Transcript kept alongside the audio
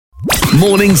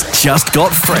Mornings just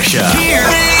got fresher. Here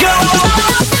we go.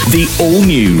 The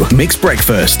all-new Mixed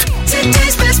Breakfast.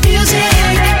 Today's best music.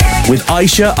 With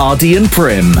Aishah, Ardy and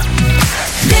Prem.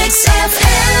 Mix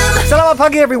FM. Selamat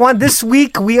pagi, everyone. This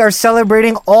week, we are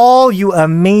celebrating all you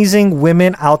amazing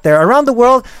women out there around the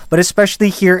world, but especially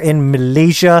here in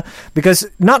Malaysia, because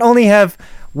not only have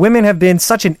women have been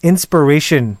such an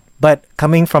inspiration, but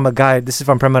coming from a guy, this is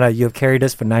from Premada, you have carried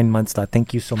us for 9 months now.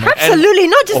 Thank you so much. Absolutely.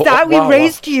 Not just that, we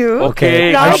raised you.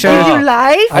 Okay. Now Aishah. give you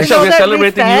life. Aishah, we're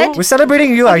celebrating you. We're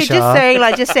celebrating you, Okay,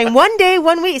 Aishah. just saying. One day,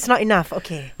 1 week, it's not enough.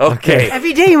 Okay. Okay.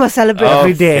 Every day you must celebrate.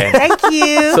 Every day. Thank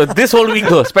you. So this whole week,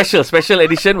 though, special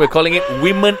edition, we're calling it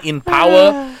Women in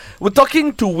Power. We're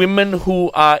talking to women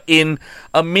who are in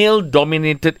a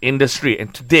male-dominated industry.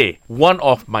 And today, one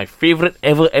of my favorite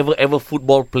ever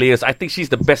football players. I think she's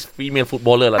the best female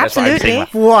footballer. That's what I'm saying.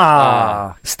 Absolutely.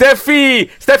 Wow. Steffi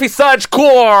Sidhu.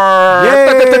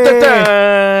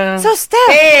 Yay. So, Steph.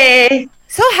 Hey.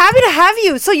 So happy to have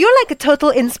you. So you're like a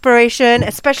total inspiration,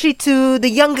 especially to the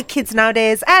younger kids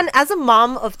nowadays. And as a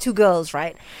mom of 2 girls,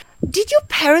 right? Did your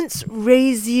parents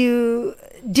raise you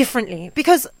differently?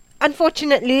 Because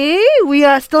unfortunately, we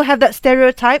still have that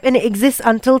stereotype and it exists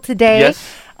until today. Yes.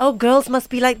 Oh, girls must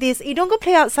be like this. You don't go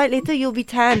play outside later, you'll be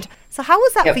tanned. So how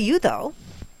was that for you though?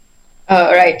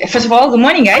 All right. First of all, good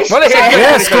morning, guys.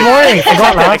 Yes, good morning.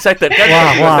 Forgot last. Excited.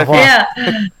 Wow.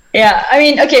 Yeah. I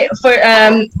mean, okay.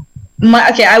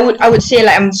 I would say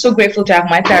like I'm so grateful to have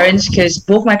my parents because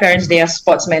both my parents, they are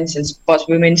sportsmen and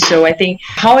sportswomen. So I think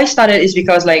how I started is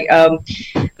because like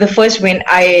the first when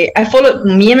I followed,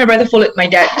 me and my brother followed my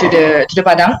dad to the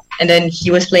Padang, and then he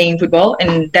was playing football,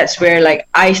 and that's where like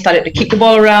I started to kick the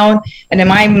ball around, and then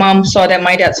my mom saw that,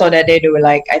 my dad saw that, they were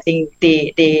like, I think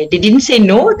they didn't say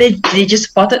no, they just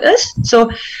supported us.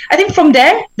 So I think from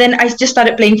there, then I just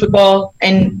started playing football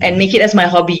and make it as my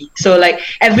hobby. So like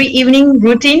every evening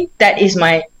routine, that is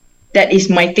my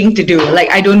thing to do. Like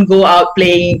I don't go out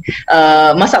playing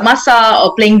masak-masak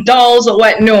or playing dolls or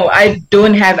what. No, I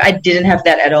didn't have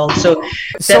that at all. So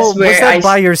that's where was that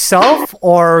by yourself,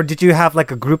 or did you have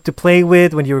like a group to play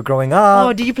with when you were growing up?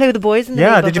 Oh, did you play with the boys in the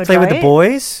Yeah, did you play with the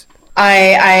boys?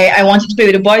 I wanted to play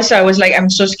with the boys, so I was like, I'm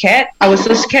so scared. I was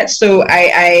so scared, so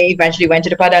I eventually went to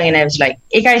the Padang and I was like,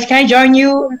 hey guys, can I join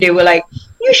you? They were like,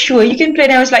 you sure you can play?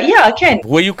 And I was like, yeah, I can.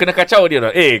 Were you kena kacau dia?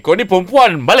 Kau ni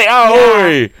perempuan, balik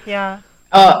oi. Yeah.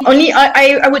 Only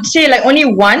I would say like only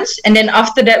once, and then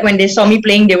after that when they saw me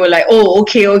playing, they were like, oh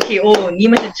okay, oh ni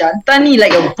macam jantan ni,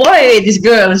 like a boy, this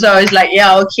girl. So I was like,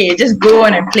 yeah, okay, just go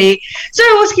on and play. So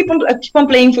I was keep on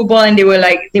playing football, and they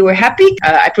were happy.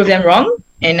 I proved them wrong,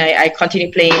 and I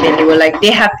continued playing. And they were like,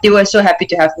 they were so happy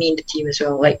to have me in the team as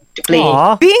well, like to play.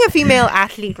 Aww. Being a female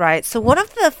athlete, right? So one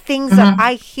of the things that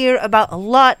I hear about a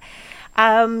lot,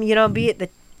 be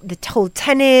it the whole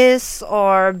tennis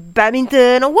or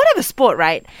badminton or whatever sport,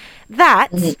 right?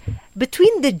 That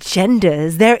between the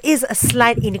genders, there is a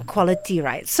slight inequality,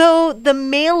 right? So the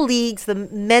male leagues, the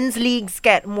men's leagues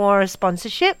get more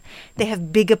sponsorship. They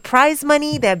have bigger prize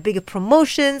money. They have bigger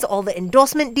promotions, all the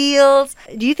endorsement deals.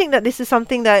 Do you think that this is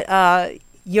something that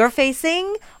you're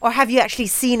facing, or have you actually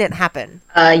seen it happen?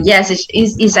 Yes,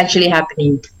 it's actually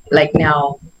happening like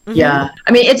now. Yeah,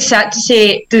 I mean it's sad to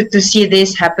say to see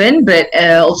this happen, but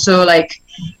also like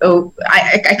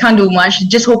I can't do much.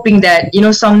 Just hoping that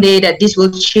someday that this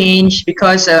will change,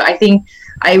 because I think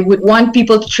I would want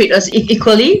people to treat us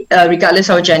equally regardless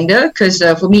of gender. Because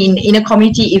for me in a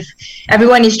community, if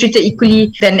everyone is treated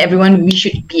equally, then we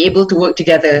should be able to work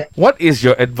together. What is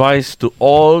your advice to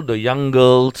all the young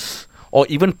girls, or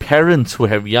even parents who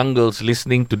have young girls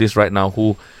listening to this right now,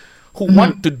 who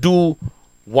want to do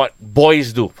what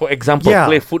boys do? For example,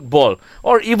 play football,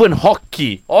 or even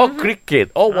hockey, or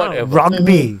cricket, or whatever.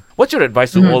 Rugby. What's your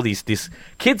advice to all these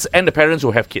kids and the parents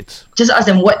who have kids? Just ask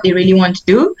them what they really want to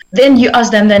do. Then you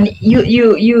ask them. Then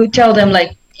you tell them,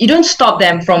 like, you don't stop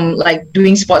them from like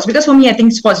doing sports, because for me, I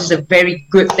think sports is a very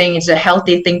good thing. It's a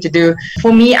healthy thing to do.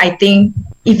 For me, I think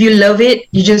if you love it,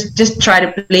 you just try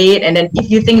to play it, and then if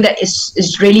you think that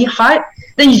it's really hard,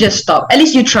 then you just stop. At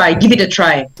least you try. Give it a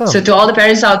try. So to all the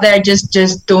parents out there, just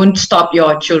don't stop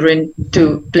your children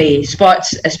to play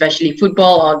sports, especially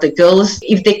football or the girls.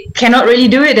 If they cannot really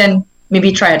do it, then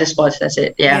maybe try other sports. That's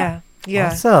it. Yeah.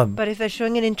 Awesome. But if they're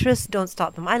showing an interest, don't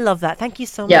stop them. I love that. Thank you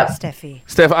so much, Steffi.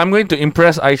 Steph, I'm going to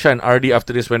impress Aishah and Ardy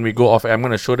after this when we go off. I'm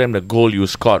going to show them the goal you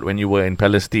scored when you were in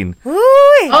Palestine.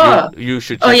 You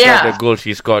should check out the goal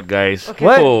she scored, guys. Okay.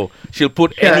 Oh, she'll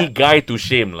put any guy to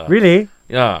shame. Really?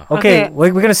 Yeah. Okay, Okay.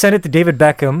 we're gonna send it to David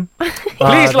Beckham.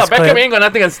 Please, lah. this Beckham clip. ain't got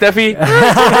nothing on Steffi.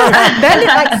 Barely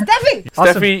like Steffi.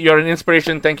 Awesome. Steffi, you're an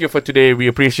inspiration. Thank you for today. We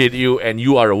appreciate you, and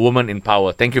you are a woman in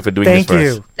power. Thank you for doing Thank this for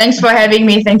you. us. Thanks for having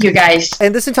me. Thank you, guys.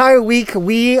 And this entire week,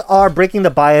 we are breaking the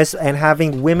bias and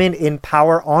having women in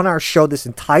power on our show this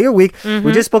entire week.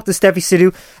 We just spoke to Steffi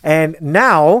Sidhu, and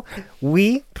now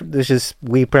we,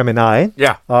 Prem and I,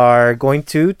 Yeah. are going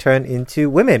to turn into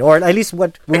women, or at least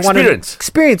what we want to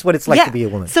experience what it's like to be a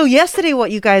woman. So yesterday, what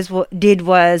you guys did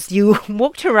was you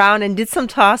walked around and did some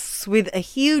tasks with a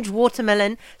huge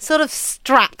watermelon sort of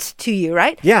strapped to you,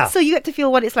 right? Yeah. So you get to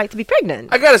feel what it's like to be pregnant.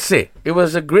 I gotta say, it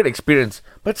was a great experience.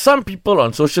 But some people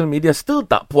on social media still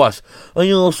tak puas. Oh,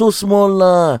 you're so small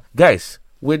lah. Guys,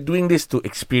 we're doing this to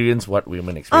experience what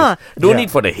women experience. Don't Yeah.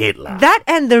 need for the hate lah. That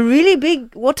and the really big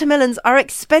watermelons are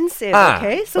expensive,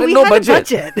 okay? So but we no had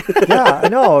budget. a budget. Yeah, I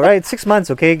know, right? 6 months,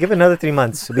 okay? Give it another 3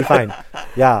 months. It'll be fine.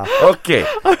 Yeah. Okay.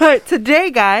 All right,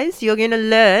 today, guys, you're going to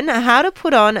learn how to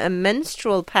put on a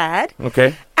menstrual pad.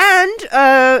 Okay. And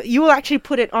you will actually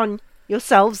put it on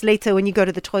yourselves later when you go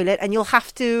to the toilet, and you'll have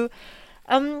to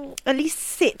at least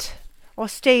sit or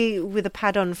stay with a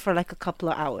pad on for like a couple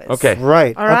of hours. Okay.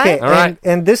 Right. All right. Okay. All right.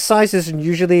 And this size is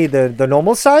usually the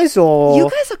normal size, or You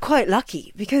guys are quite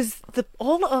lucky because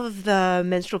all of the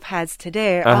menstrual pads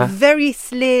today Uh-huh. are very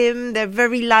slim, they're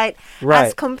very light Right.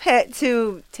 as compared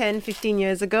to 10, 15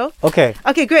 years ago. Okay.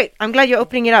 Okay, great. I'm glad you're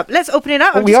opening it up. Let's open it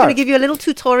up. I'm we just are. going to give you a little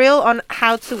tutorial on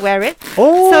how to wear it.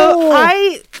 Oh. So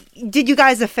I did you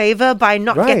guys a favor by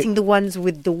not Right. getting the ones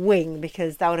with the wing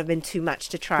because that would have been too much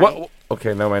to try. What?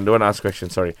 Okay, no man. Don't ask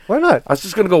questions. Sorry. Why not? I was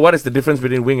just gonna go. What is the difference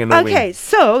between wing and no wing? Okay,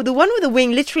 so the one with the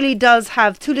wing literally does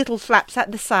have two little flaps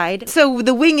at the side. So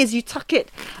the wing is you tuck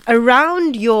it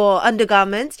around your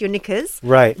undergarments, your knickers.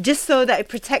 Right. Just so that it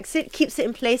protects it, keeps it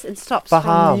in place, and stops Faham.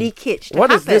 from leakage to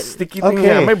What is happen. this sticky thing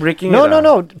here? Am I breaking No, it? no,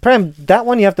 no. Prem, that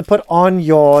one you have to put on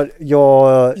your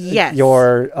Yes.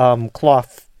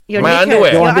 cloth. Your My knickers,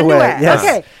 underwear. Your Your underwear, underwear. yes.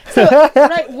 Okay. So,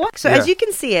 right, so Yeah. as you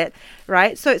can see it,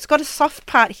 right? So it's got a soft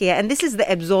part here, and this is the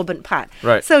absorbent part.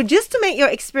 Right. So just to make your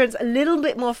experience a little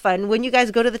bit more fun, when you guys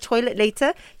go to the toilet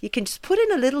later, you can just put in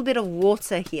a little bit of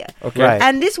water here. Okay. Right.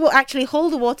 And this will actually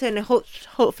hold the water, and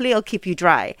hopefully it'll keep you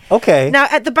dry. Okay. Now,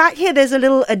 at the back here, there's a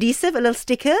little adhesive, a little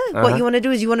sticker. Uh-huh. What you want to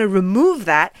do is you want to remove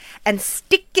that and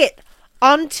stick it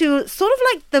onto sort of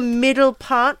like the middle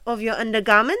part of your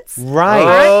undergarments. Right. All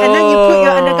right? And then you put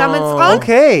your undergarments on.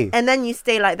 Okay. And then you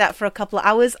stay like that for a couple of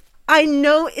hours. I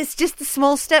know it's just a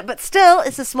small step, but still,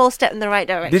 it's a small step in the right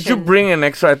direction. Did you bring an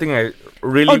extra? I think I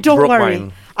really Oh, don't broke worry.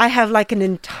 mine. I have like an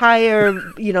entire,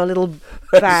 little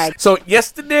bag. So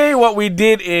yesterday, what we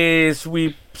did is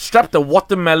we strapped a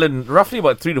watermelon, roughly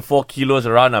about 3 to 4 kilos,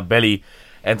 around our belly,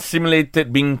 and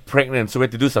simulated being pregnant. So we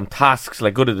had to do some tasks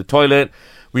like go to the toilet.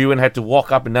 We even had to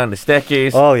walk up and down the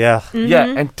staircase. Oh yeah. Yeah,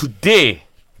 and today,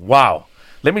 wow.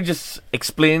 Let me just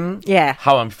explain Yeah.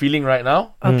 how I'm feeling right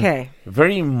now. Okay.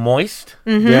 Very moist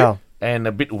Yeah. and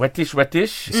a bit wettish.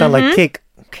 You sound like cake.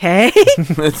 Okay.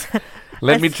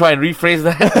 Let me try and rephrase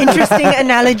that. Interesting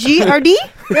analogy, RD.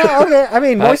 Yeah. Okay. I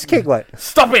mean, moist cake. What?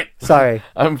 Stop it! Sorry.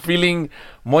 I'm feeling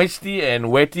moisty and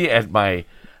wetty at my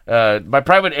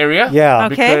private area. Yeah.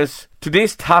 Okay. Because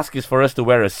today's task is for us to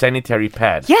wear a sanitary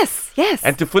pad. Yes, yes.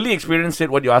 And to fully experience it,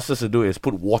 what you asked us to do is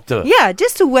put water. Yeah,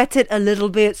 just to wet it a little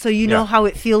bit so you know Yeah. how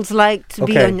it feels like to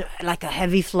be Okay. on like a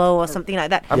heavy flow or something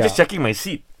like that. I'm Yeah. just checking my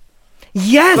seat.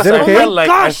 Yes, Is it oh okay? my I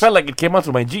gosh. felt like it came out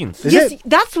through my jeans. Is Yes, it?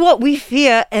 that's what we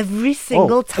fear every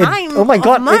single it- time. oh my of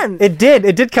god! month. It did.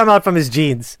 It did come out from his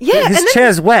jeans. Yeah, His and then-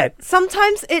 chair's wet.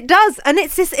 Sometimes it does, and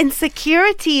it's this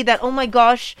insecurity that, oh my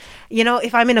gosh,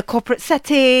 if I'm in a corporate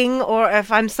setting or if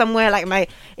I'm somewhere like my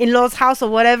in-laws' house or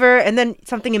whatever, and then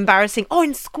something embarrassing,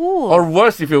 in school. Or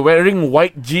worse, if you're wearing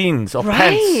white jeans or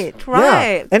pants.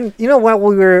 Right. Yeah. And you know what?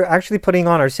 While we were actually putting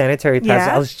on our sanitary pads, Yeah.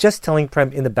 Mm-hmm. I was just telling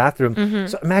Prem in the bathroom.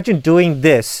 So imagine doing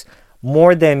this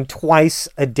more than twice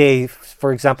a day.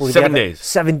 For example, if you 7 have days.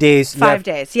 7 days. you 5 have-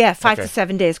 days. Yeah, 5 to Okay.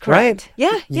 7 days, Right? correct.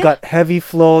 Yeah, You yeah. got heavy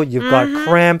flow, you've got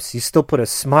cramps, you still put a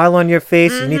smile on your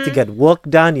face, you need to get work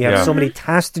done, you have Yeah. so many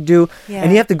tasks to do, Yeah.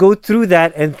 and you have to go through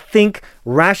that and think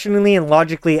rationally and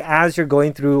logically as you're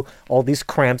going through all these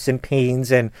cramps and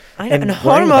pains and I know, and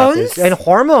worrying about this. hormones. And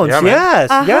hormones, Yeah, man. yes.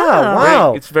 Yeah, Uh-huh.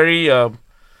 wow. It's very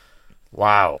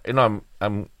wow.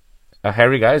 I'm a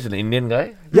hairy guy, is an Indian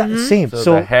guy. Yeah, same. So,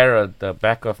 So the hair at the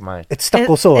back of my it's stuck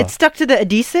also. It's stuck to the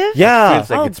adhesive? Yeah. feels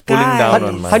like Oh, it's pulling guys. down How,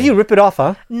 on my. how do you rip it off,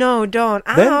 huh? No, don't.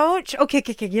 Then? Ouch. Okay.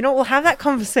 You know, we'll have that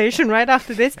conversation right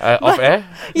after this. Off air?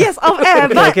 Yes, off air.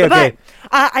 Okay, okay.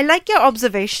 I like your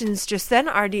observations just then,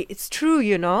 Ardi. It's true,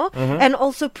 you know. And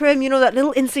also, Prem, you know, that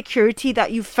little insecurity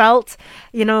that you felt,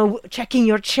 you know, checking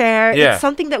your chair. Yeah. It's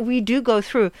something that we do go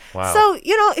through. Wow. So,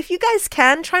 you know, if you guys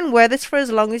can, try and wear this for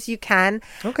as long as you can.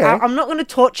 Okay. I'm not going to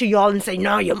torture y'all and say,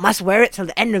 no, you must wear it till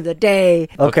the end of the day.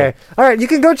 Okay. All right. You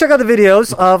can go check out the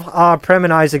videos of Prem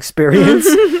and I's experience.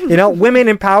 You know, Women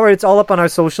in Power. It's all up on our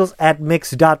socials at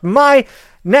mix.my.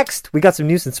 Next, we got some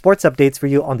news and sports updates for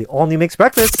you on the all-new Mix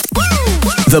Breakfast.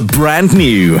 The brand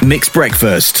new Mix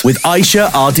Breakfast with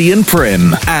Aishah, Ardi and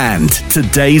Prim. And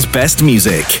today's best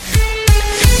music.